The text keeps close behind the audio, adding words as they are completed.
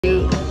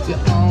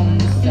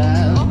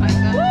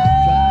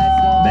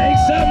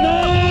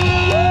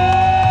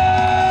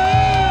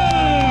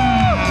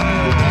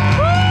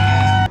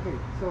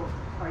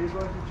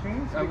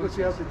But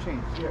you have to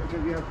change.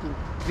 Yeah, we have to.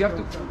 We have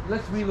to.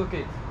 Let's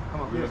relocate.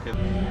 Come on. Relocate.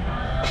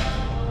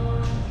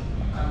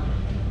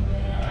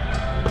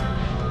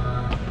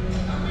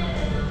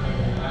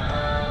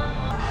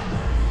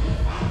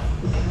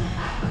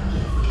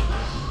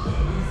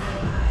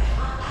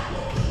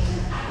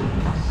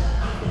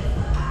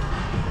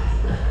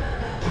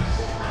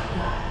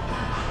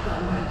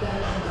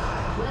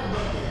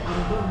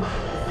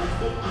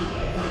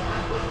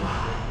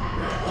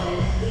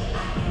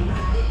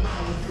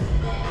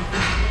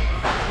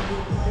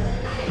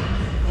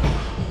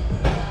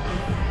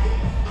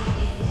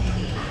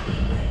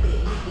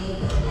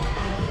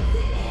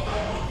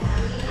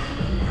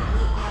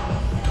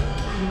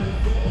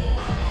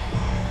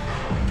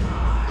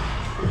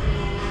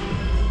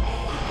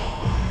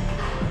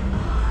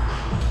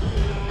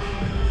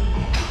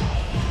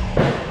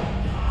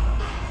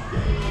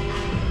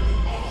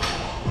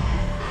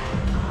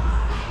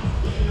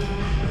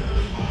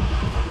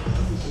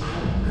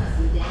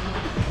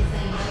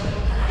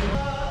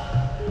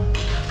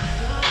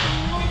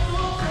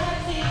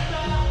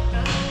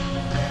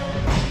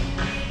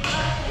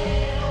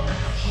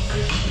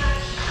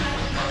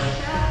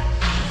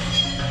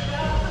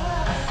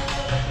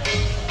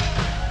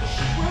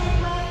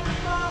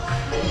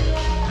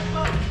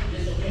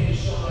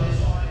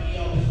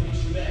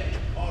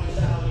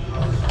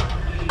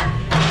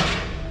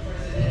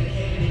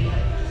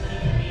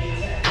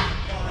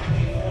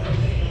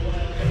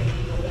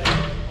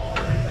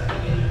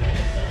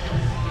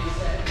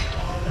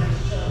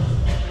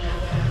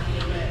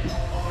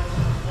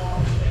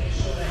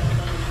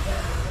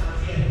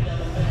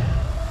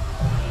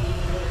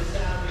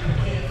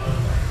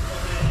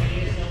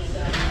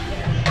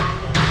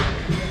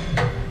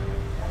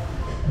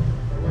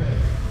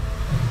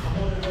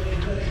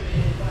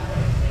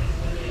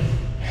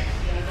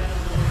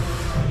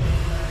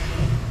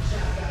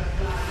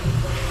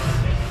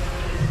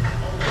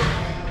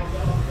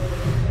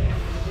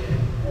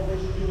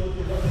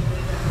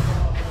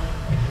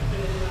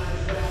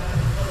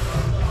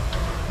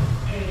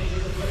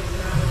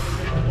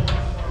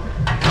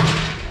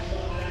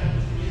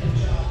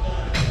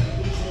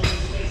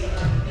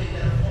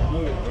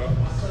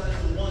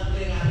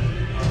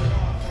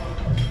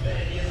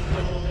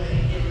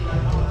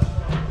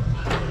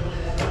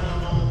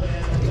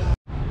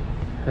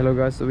 Hello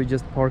guys, so we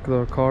just parked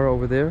our car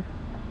over there.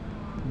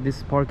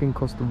 This parking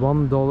cost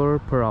 $1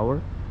 per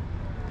hour,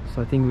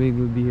 so I think we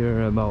will be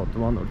here about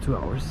 1 or 2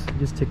 hours.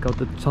 Just check out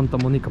the Santa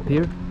Monica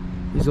Pier.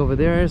 It's over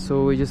there,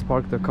 so we just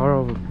parked the car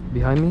over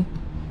behind me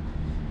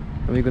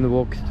and we're gonna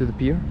walk to the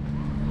pier.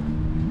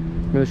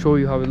 I'm gonna show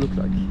you how it looks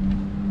like.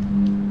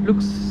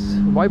 Looks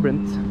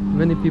vibrant,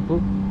 many people,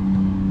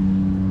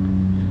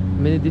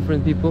 many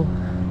different people.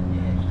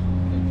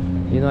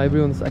 You know,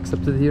 everyone's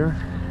accepted here.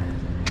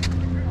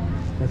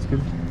 That's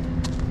good.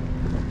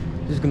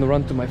 Just gonna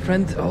run to my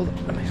friend. Hold on.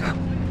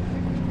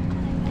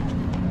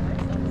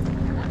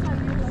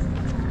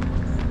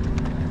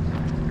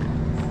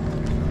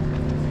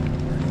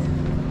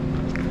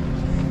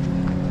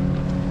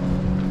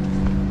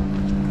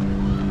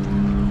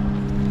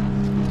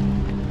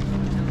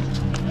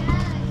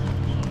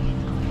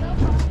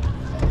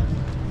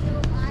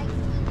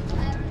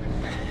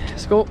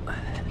 Let's go.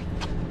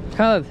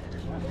 Khaled,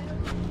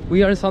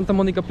 we are in Santa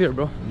Monica Pier,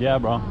 bro. Yeah,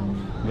 bro.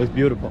 Looks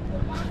beautiful.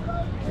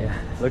 Yeah.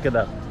 Look at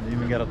that. You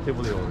even got a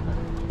Tivoli over there.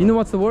 You know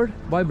what's the word?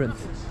 Vibrant.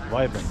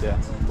 Vibrant, yeah.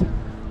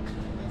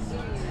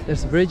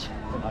 There's a bridge.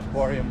 An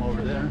aquarium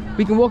over there.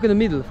 We can walk in the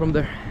middle from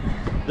there.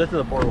 This is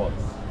the boardwalk.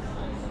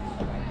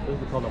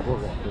 This is called the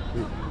boardwalk. The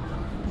street.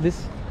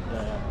 This?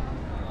 Yeah,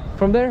 yeah.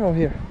 From there or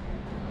here?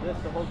 This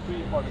the whole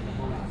street part of the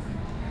boardwalk.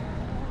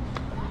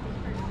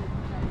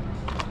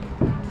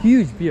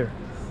 Huge pier.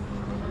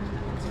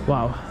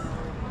 Wow.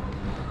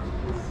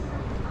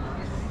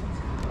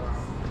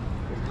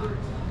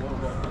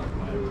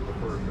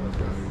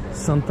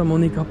 Santa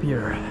Monica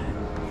Pier.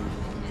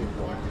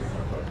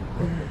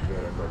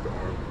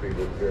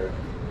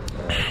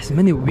 There's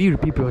many weird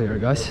people here,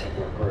 guys.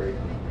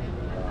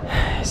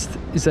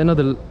 It's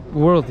another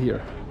world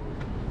here.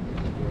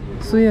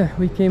 So yeah,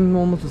 we came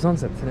almost to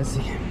sunset. Let's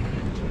see.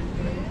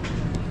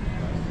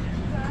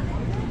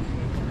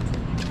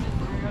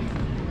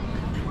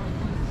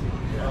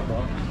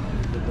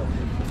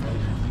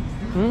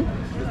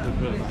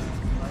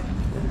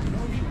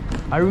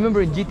 I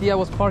remember in GTA I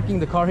was parking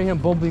the car here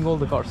and bombing all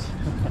the cars.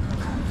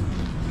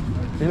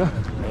 You know?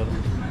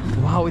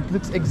 Wow, it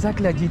looks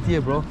exactly like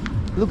GTA, bro.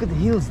 Look at the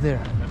hills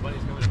there.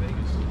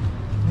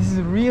 This is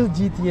a real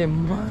GTA,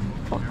 man.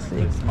 Fuck's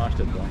sake. They smashed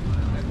it, bro.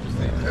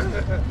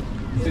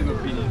 Same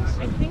opinions.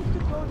 I think to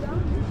go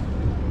down.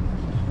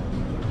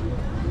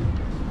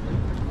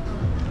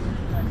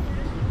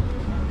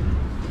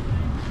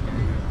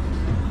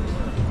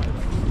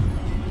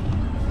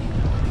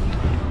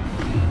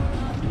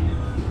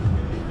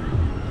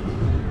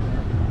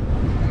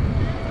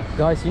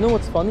 Guys, you know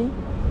what's funny?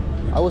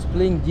 I was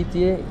playing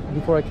GTA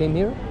before I came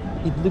here.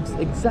 It looks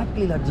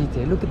exactly like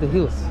GTA. Look at the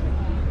hills.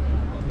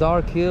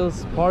 Dark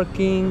hills,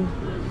 parking,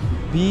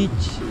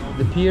 beach,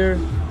 the pier.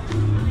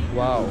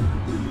 Wow.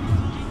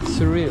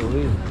 Surreal,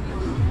 really.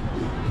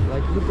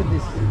 Like, look at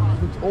this.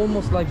 It's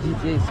almost like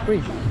GTA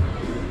Spring.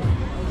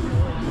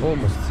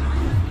 Almost.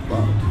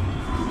 Wow.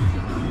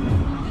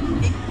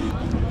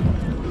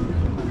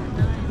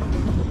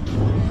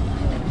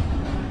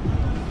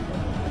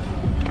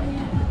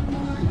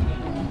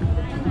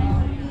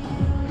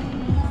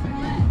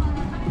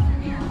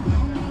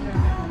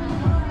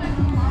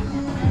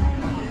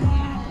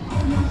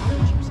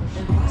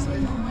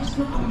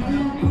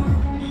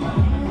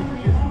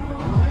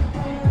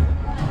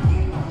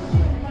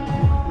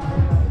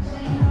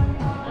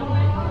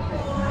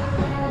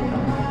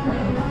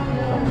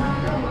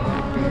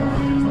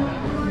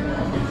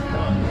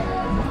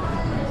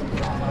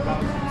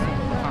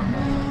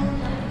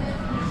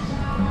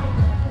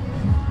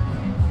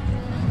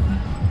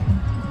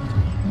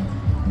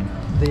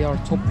 They are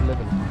top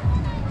level.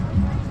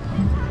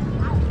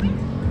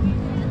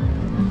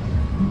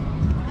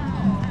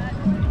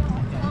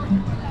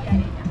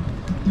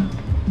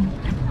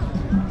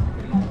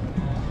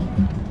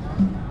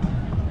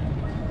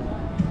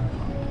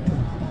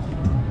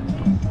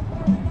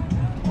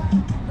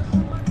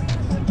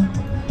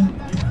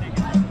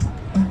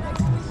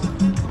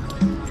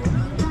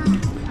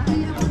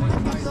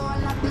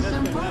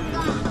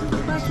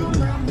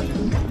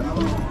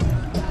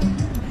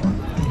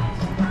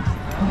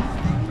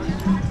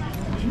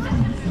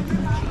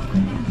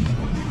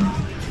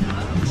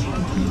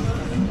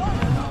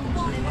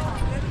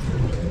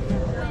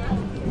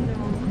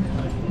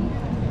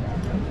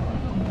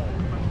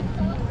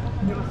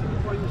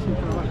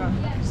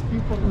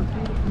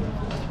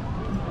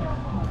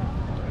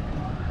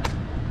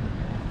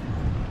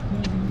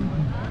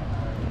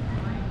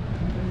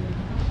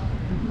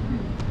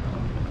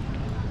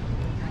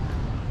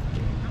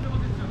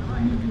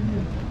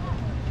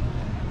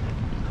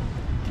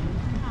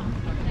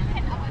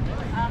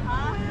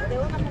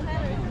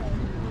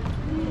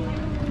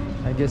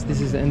 I guess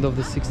this is the end of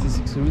the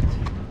 66 route.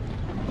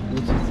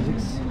 Route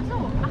 66.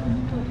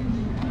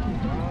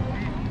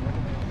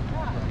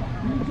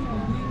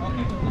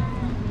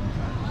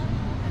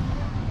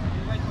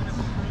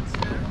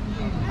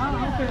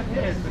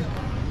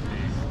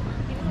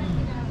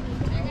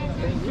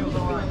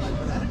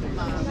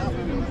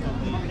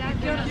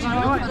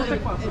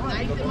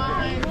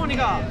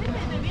 Monica,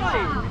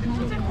 vai,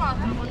 tutte e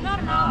quattro,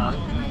 buongiorno.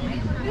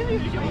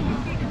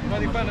 Vai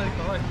di qua,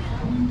 vai.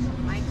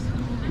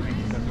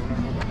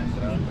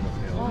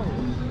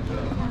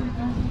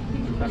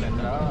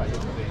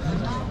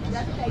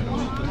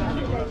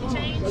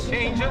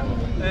 Change.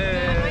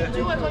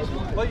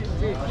 Poi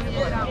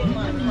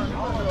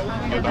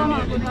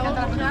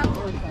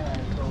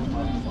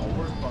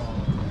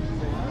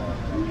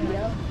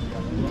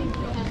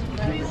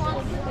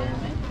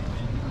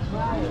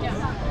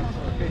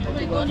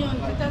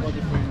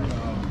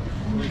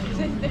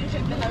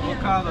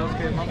avocado, ok,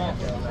 vamos.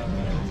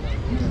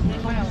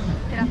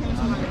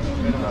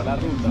 La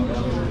ruta.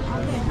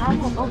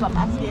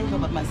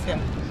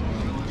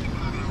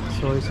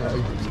 Sorry,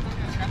 sorry.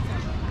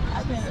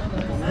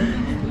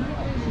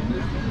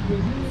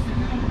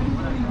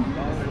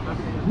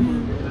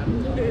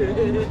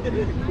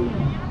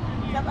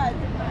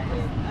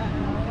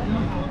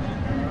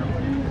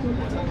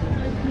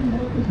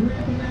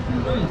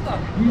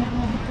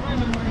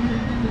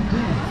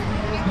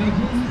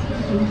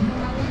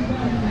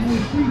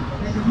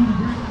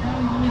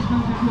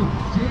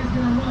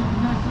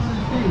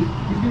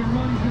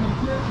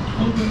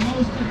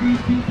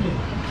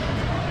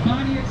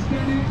 Body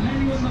extended,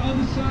 landing on the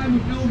other side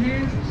with no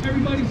hands.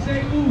 Everybody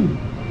say ooh.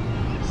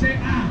 Say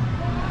ah.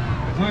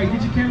 All right,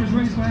 get your cameras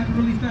ready so I happen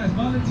really fast.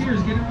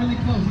 Volunteers, get it really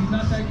close. He's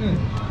not that good.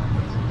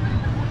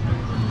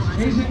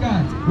 Asian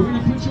guy, we're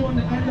gonna put you on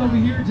the end over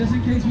here just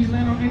in case we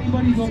land on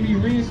anybody. You're gonna be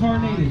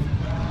reincarnated.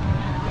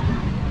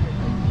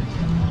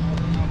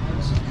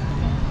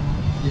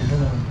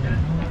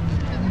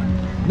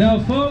 Now,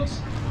 folks,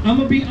 I'm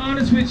gonna be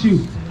honest with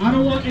you. I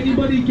don't want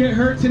anybody to get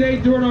hurt today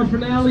during our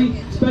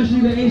finale,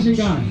 especially the Asian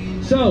guy.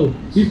 So,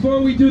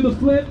 before we do the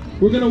flip,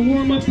 we're gonna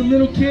warm up the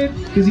little kid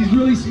because he's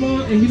really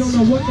small and he don't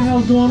know what the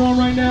hell's going on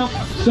right now.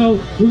 So,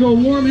 we're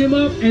gonna warm him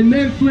up and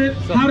then flip.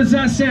 How does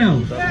that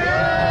sound?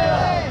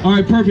 All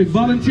right, perfect.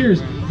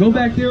 Volunteers, go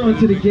back there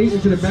onto the gate,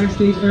 into the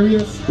backstage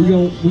area.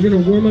 We're gonna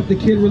warm up the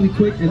kid really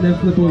quick and then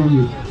flip over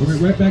you. All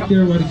right, right back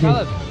there, right at the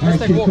gate. All right,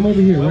 kid, come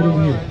over here, right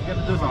over here.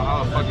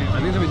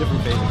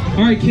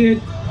 All right,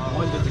 kid.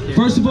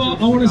 First of all,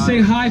 I want to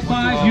say high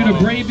five. You're the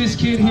bravest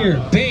kid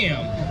here.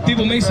 Bam!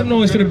 People, make some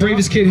noise for the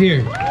bravest kid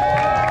here.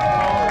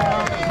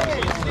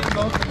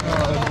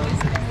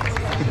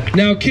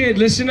 Now, kid,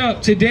 listen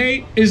up.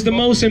 Today is the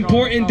most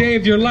important day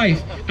of your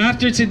life.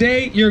 After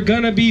today, you're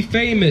gonna be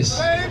famous.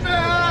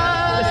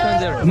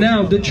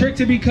 Now, the trick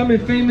to becoming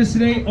famous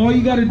today, all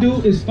you gotta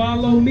do is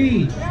follow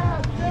me.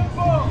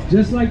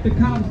 Just like the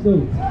cops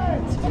do.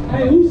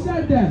 Hey, who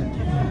said that?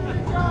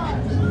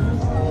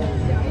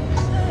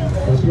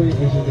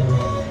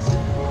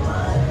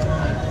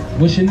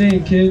 What's your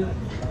name, kid?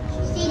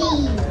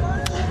 City.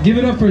 Give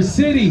it up for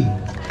City.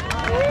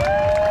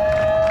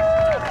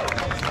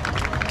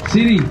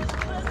 City,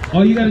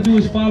 all you gotta do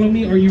is follow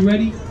me. Are you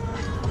ready?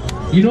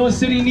 You know what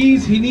City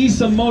needs? He needs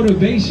some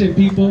motivation,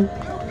 people.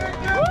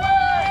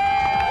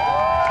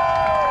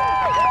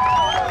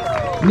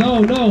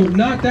 No,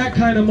 not that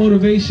kind of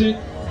motivation.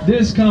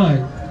 This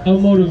kind of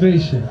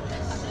motivation.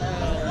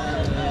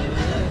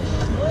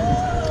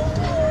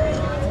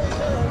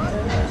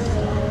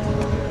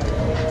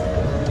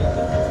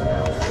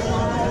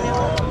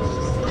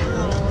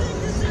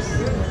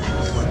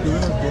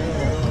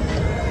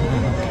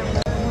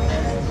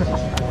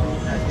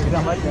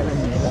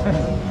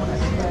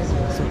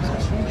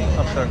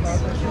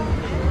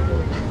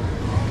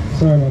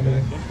 Sorry, my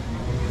man.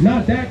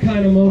 Not that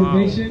kind of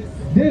motivation. Wow.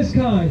 This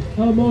kind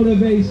of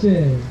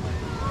motivation.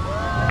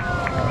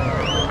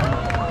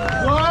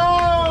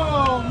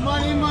 Whoa!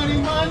 Money,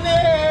 money, money!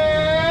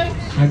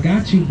 I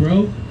got you,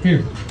 bro.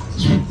 Here.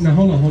 Now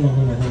hold on.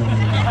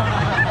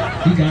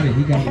 He got it.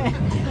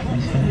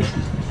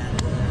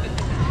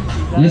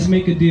 Let's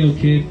make a deal,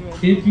 kid.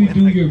 If you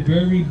do your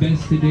very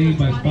best today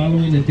by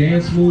following the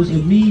dance moves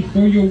of me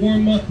for your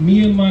warm-up,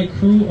 me and my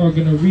crew are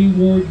gonna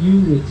reward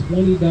you with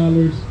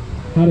 $20.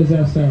 How does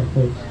that sound,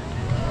 folks?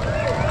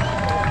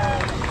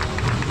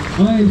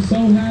 I am so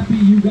happy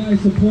you guys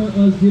support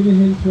us giving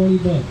him 20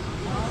 bucks.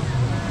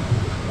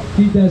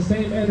 Keep that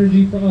same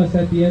energy for us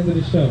at the end of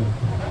the show.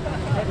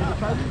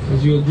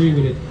 Because you agree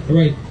with it. All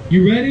right,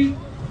 you ready?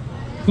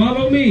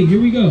 Follow me, here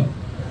we go.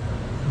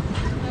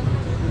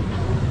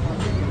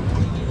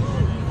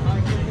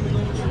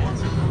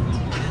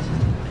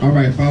 All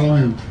right, follow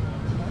him.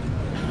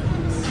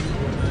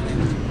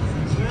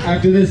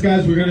 After this,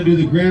 guys, we're gonna do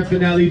the grand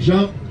finale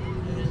jump.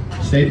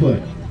 Stay put.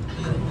 All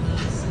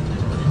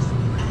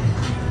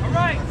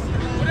right,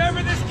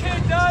 whatever this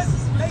kid does,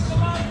 make a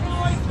lot of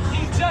noise.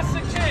 He's just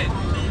a kid.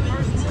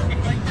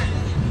 Like this.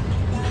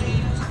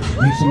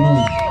 Make some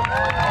noise.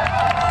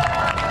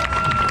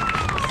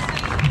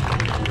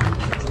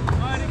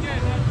 All right,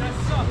 again, that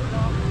sucks,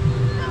 dog.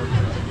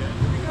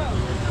 Here we go.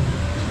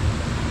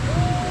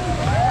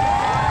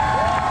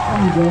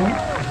 There you go.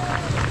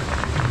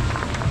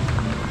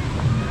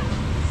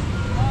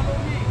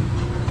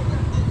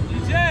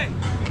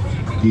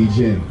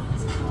 DJ.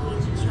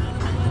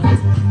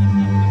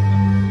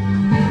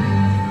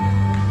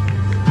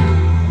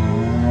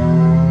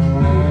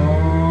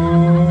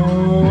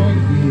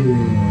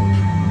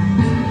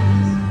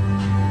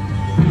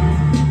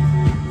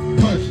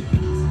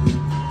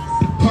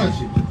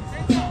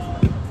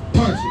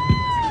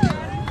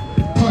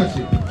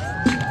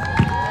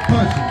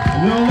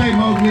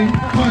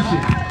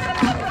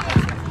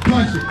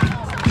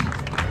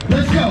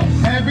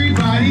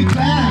 Everybody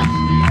clap!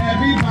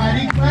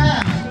 Everybody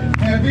clap!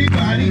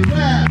 Everybody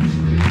clap!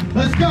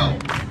 Let's go!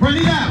 Run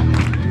it out!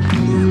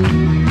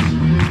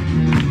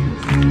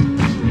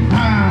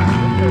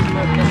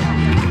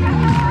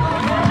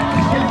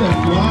 Get the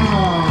flaw!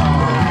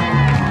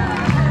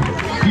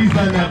 He's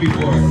done that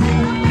before.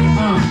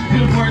 Do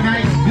the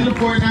Fortnite, do the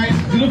Fortnite,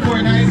 do the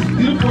Fortnite,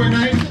 do the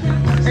Fortnite.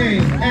 Hey,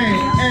 hey,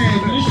 hey,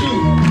 do the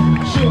shoot,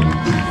 shoot,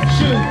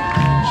 shoot,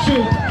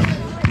 shoot.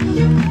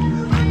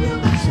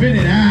 Spin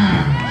it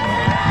out.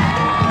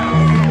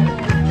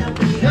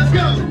 Let's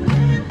go.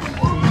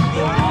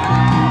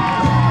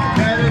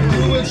 Better do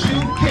what you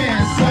can,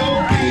 so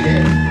beat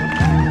it.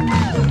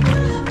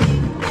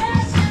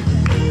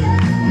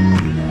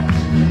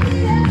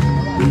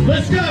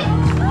 Let's go.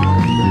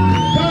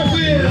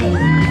 Cartwheel.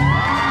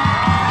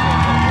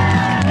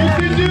 You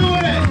can do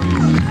it.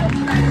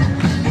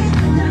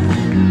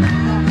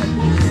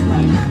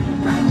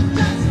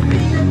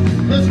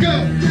 Let's go.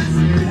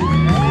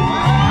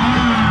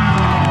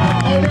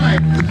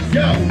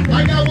 Yo,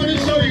 I got one to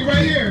show you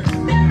right here.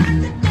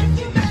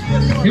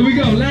 Here we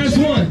go, last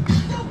one.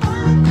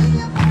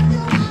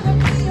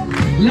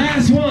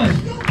 Last one.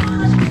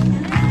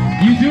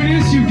 You do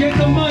this, you get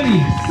the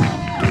money.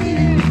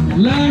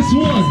 Last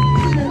one.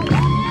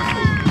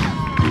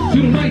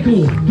 Do the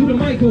Michael, do the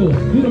Michael,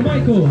 do the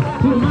Michael,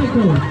 do the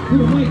Michael, do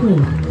the Michael,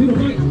 do the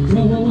Michael.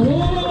 Whoa, whoa, whoa, whoa,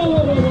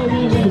 whoa, whoa,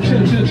 whoa, whoa,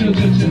 chill.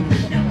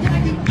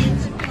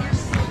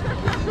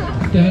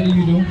 What the hell are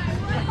you doing?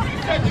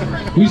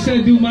 We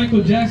said do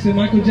Michael Jackson.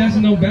 Michael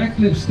Jackson, no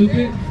backflip,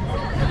 stupid.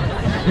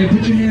 Hey,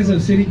 put your hands up,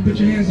 City. Put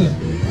your hands up.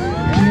 Put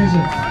your hands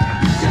up.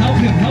 Help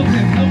him.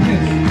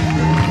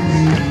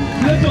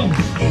 Flip him.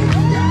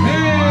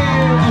 Hey!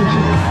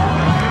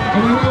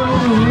 Oh,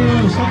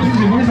 wait. Stop the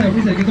music. What is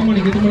that? Get the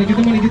money.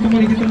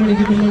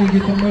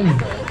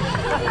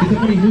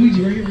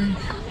 Luigi, right here.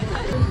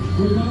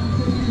 We're about to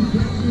take you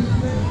back to the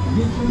set.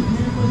 Get your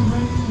cameras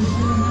ready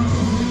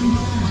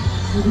to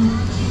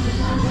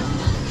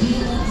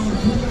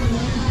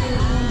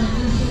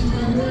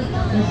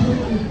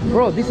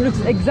Bro, this looks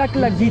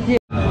exactly like GTA.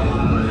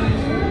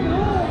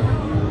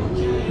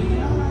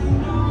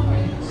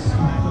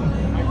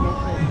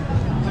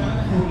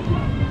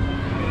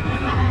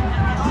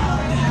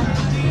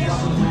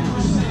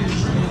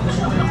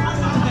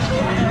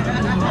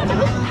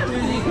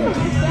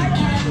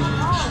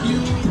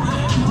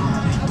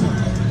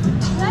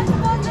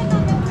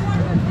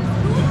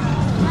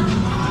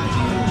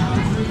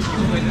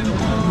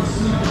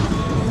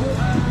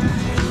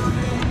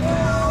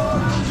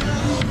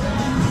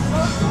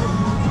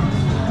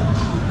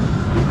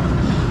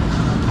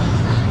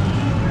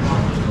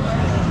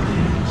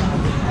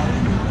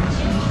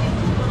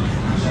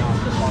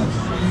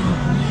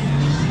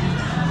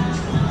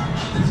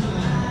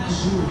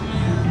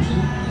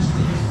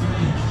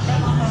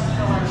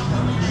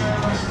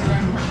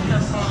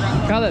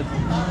 Khaled,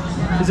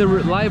 this is a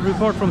live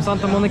report from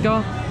Santa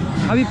Monica.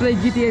 Have you played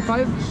GTA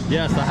 5?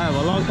 Yes, I have.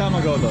 A long time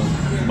ago though.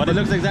 But it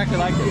looks exactly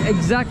like it.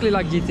 Exactly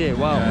like GTA.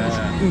 Wow, Yeah, it's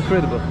yeah.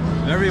 incredible.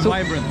 Very So-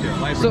 vibrant here.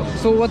 Vibrant.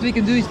 So what we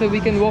can do is that we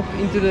can walk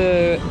into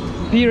the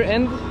pier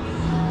end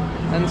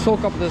and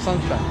soak up the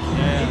sunshine.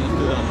 yeah, let's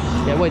do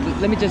that. Yeah, wait,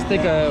 let me just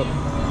take a...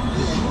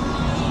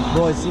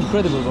 Bro, it's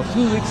incredible, bro.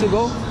 2 weeks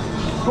ago,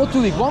 not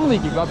 2 weeks, 1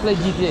 week ago, I played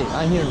GTA.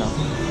 I'm here now.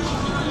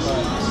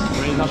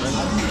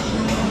 Nuts.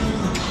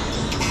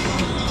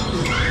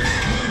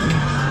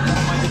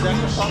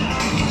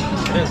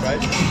 It is,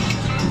 right?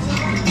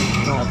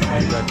 No, that's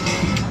Michael Jackson.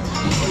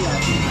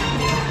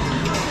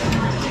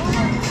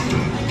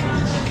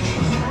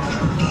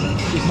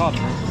 It's hot,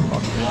 man.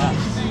 Hot.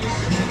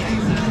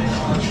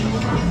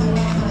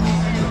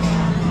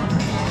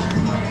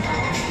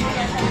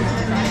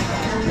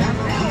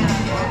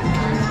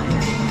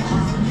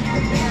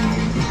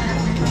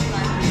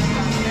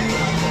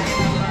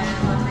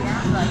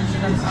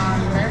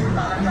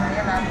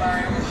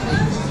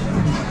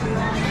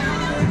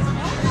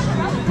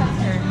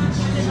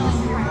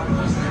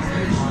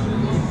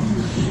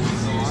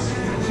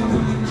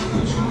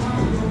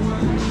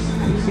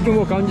 We can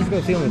walk, I'm just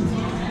gonna film it.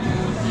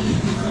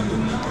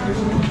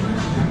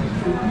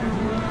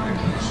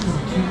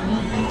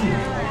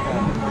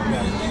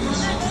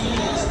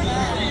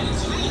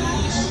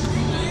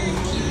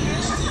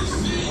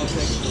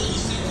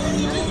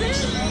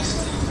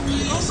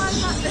 Oh my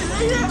god,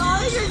 these are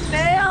all of your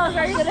nails.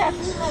 Are you gonna have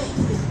to like...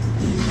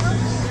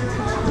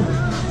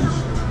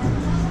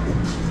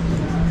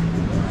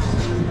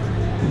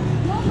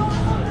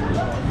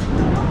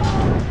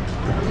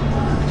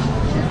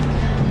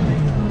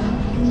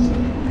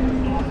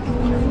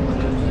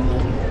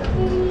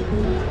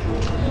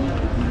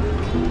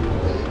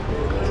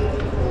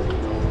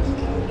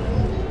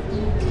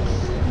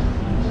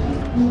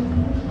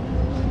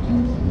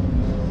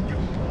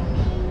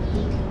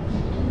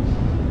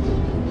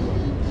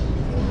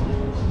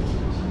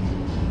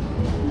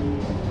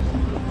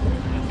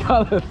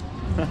 Khaled,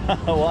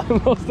 What?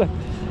 what's that?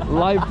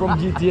 Live from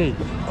GTA.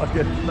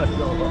 Okay, let's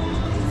go.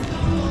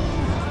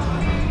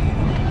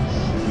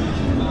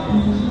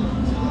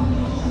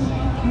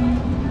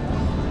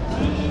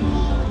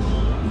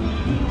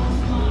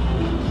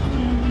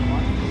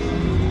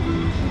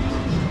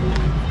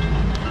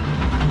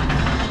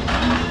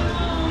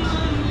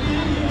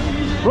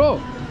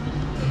 Bro!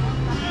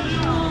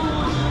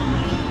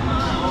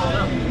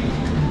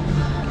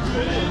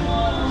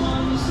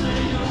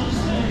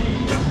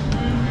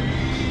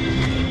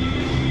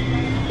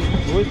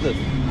 Who is this?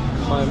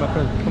 My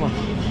friend, come on.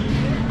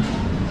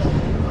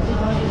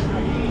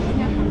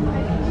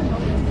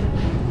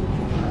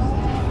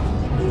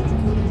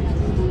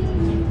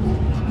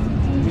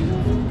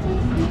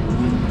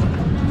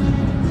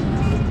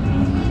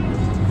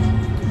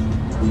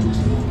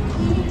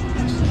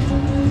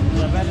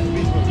 The Venice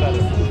Beach was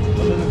better.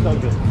 But this is so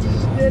good.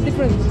 Yeah,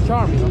 different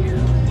charm, you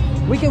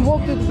know. We can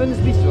walk to the Venice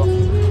Beach though.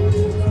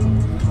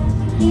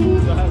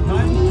 Do I have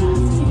time?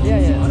 Yeah, I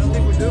yeah. don't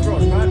think we do, bro.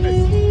 Traffic.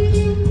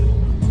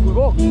 We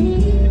walk.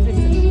 15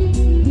 minutes.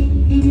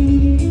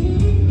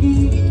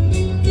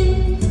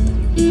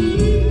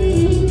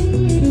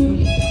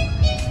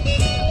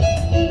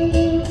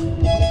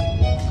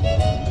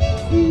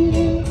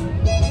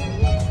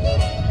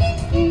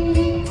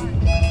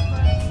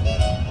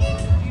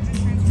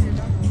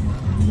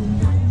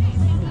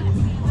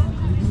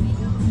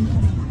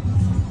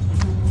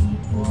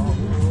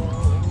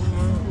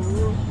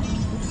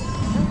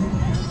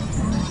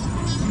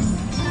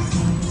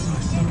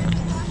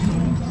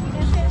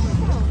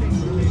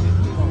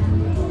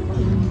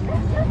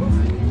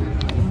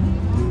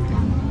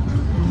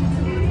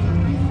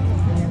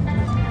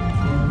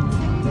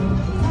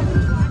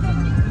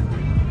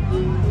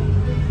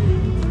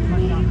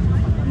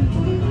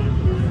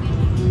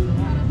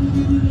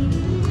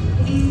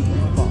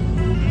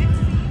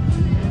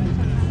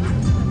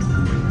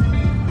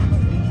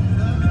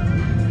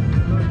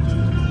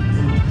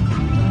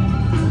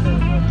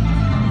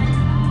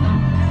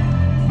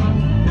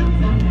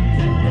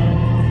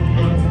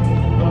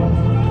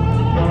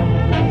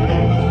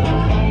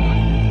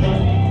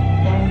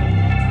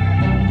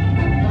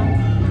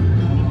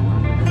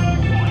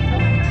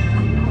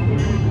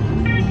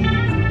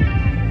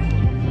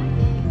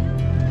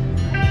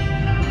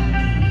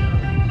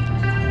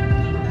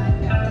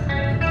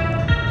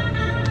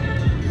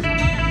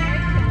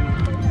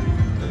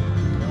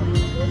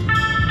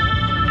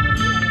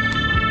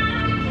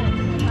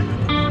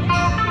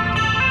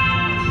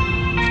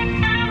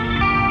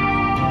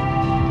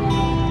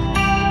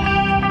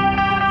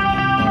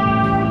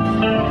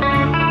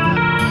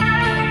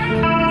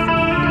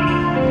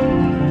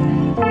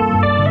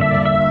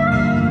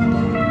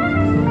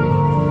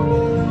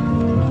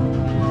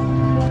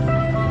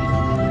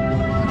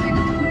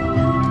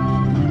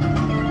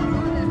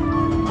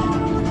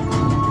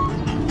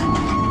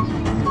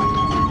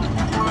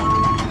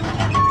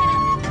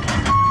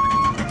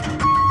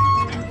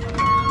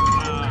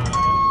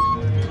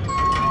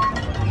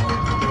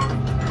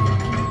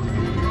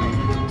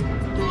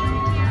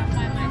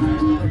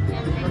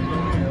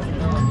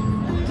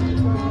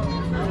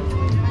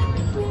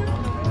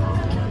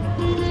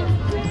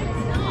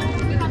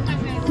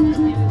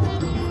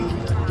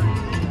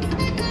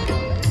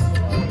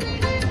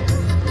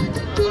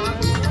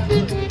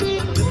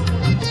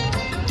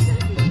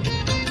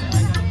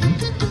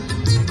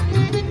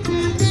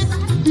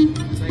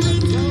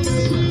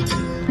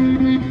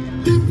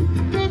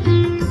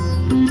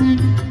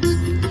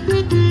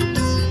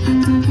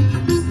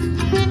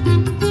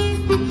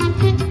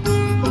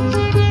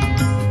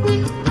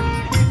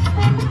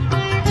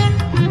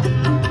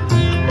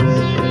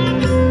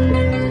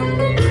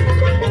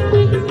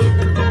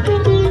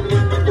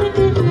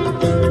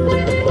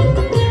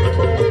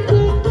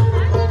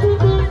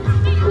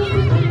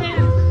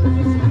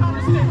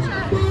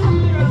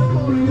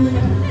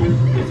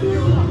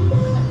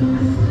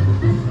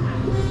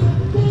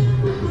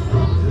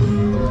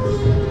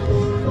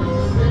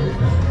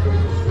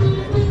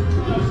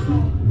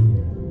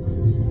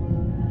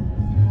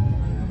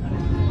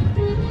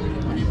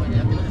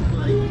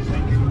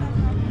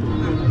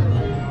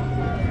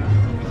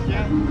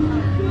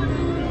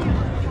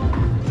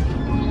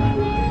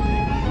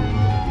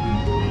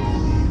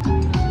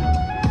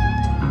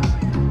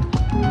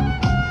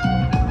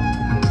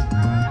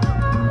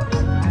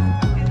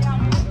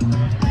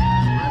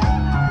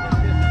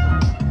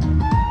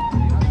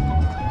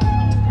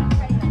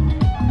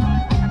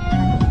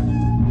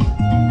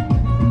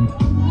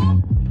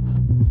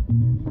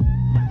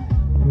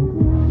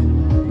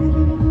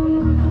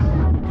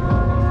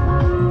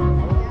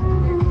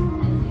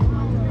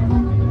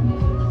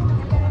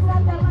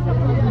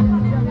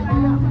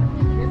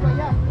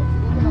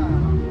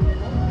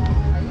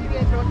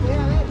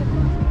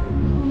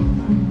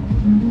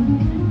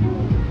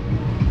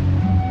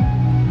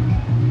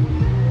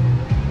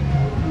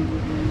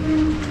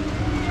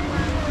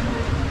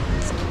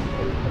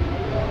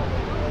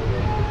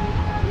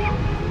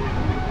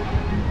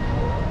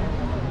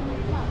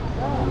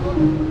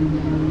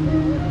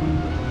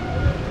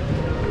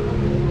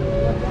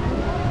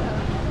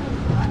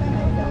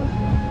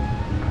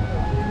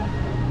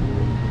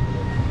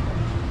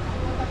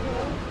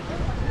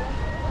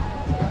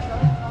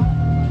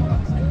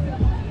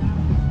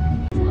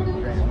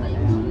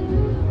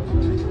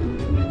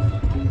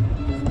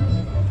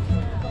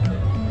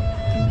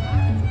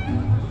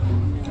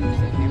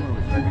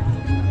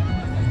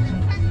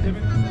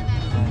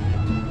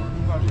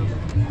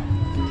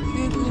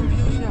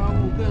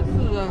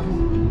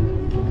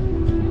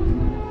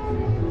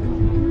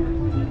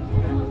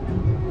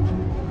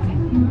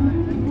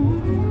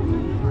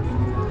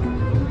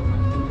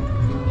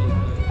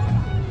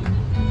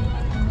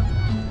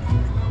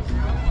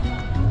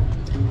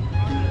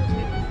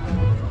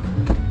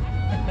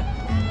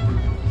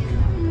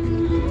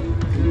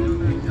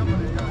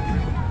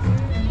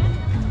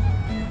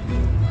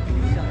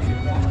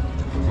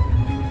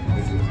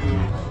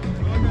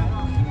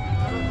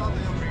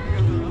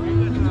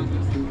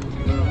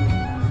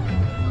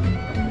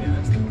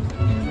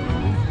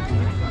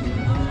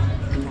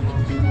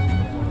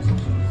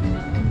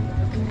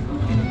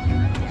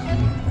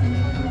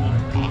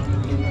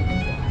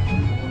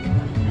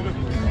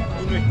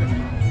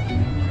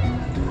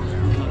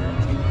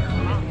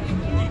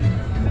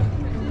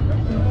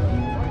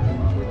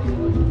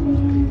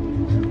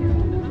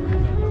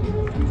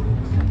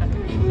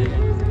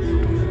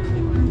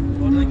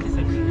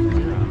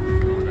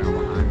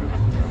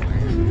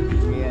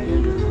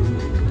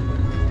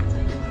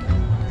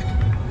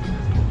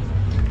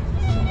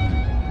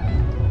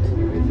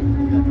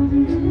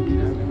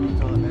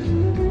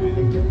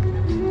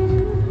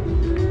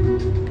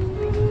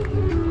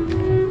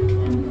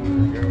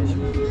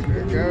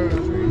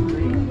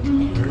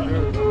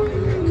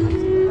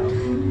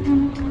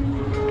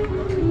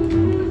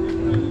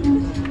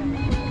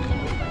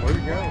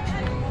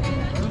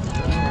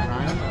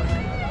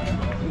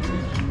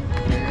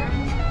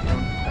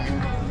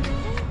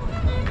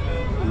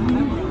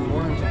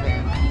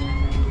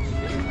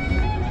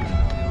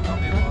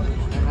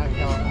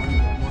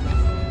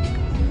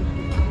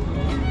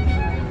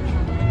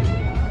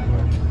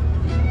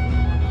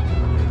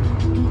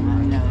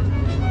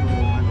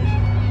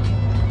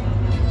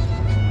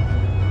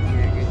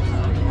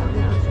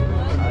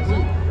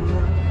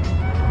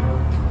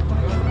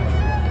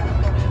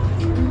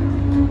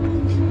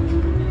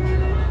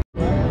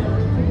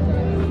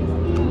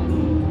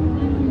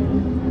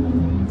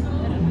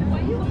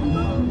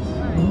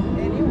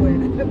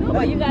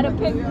 But you gotta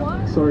pick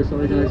one. Sorry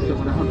guys, I'm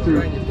gonna have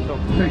to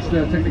fix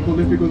the technical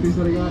difficulties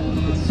that I got.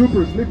 It's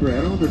super slippery,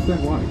 I don't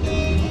understand why.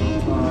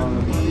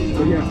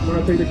 But yeah, I'm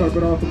gonna take the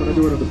carpet off, I'm gonna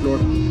do it on the floor.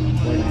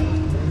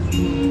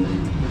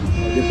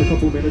 Just a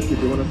couple minutes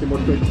if you wanna see more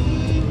tricks.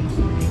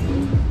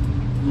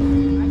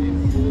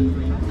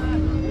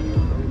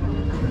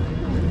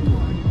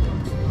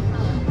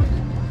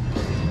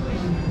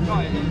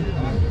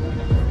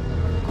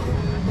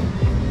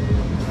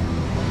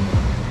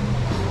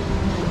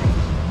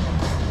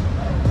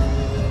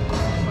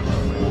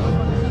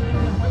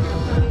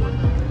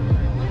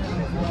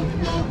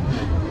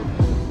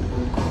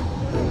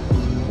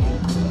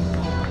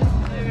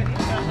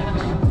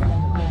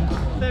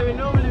 We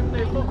normally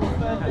play football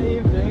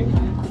first,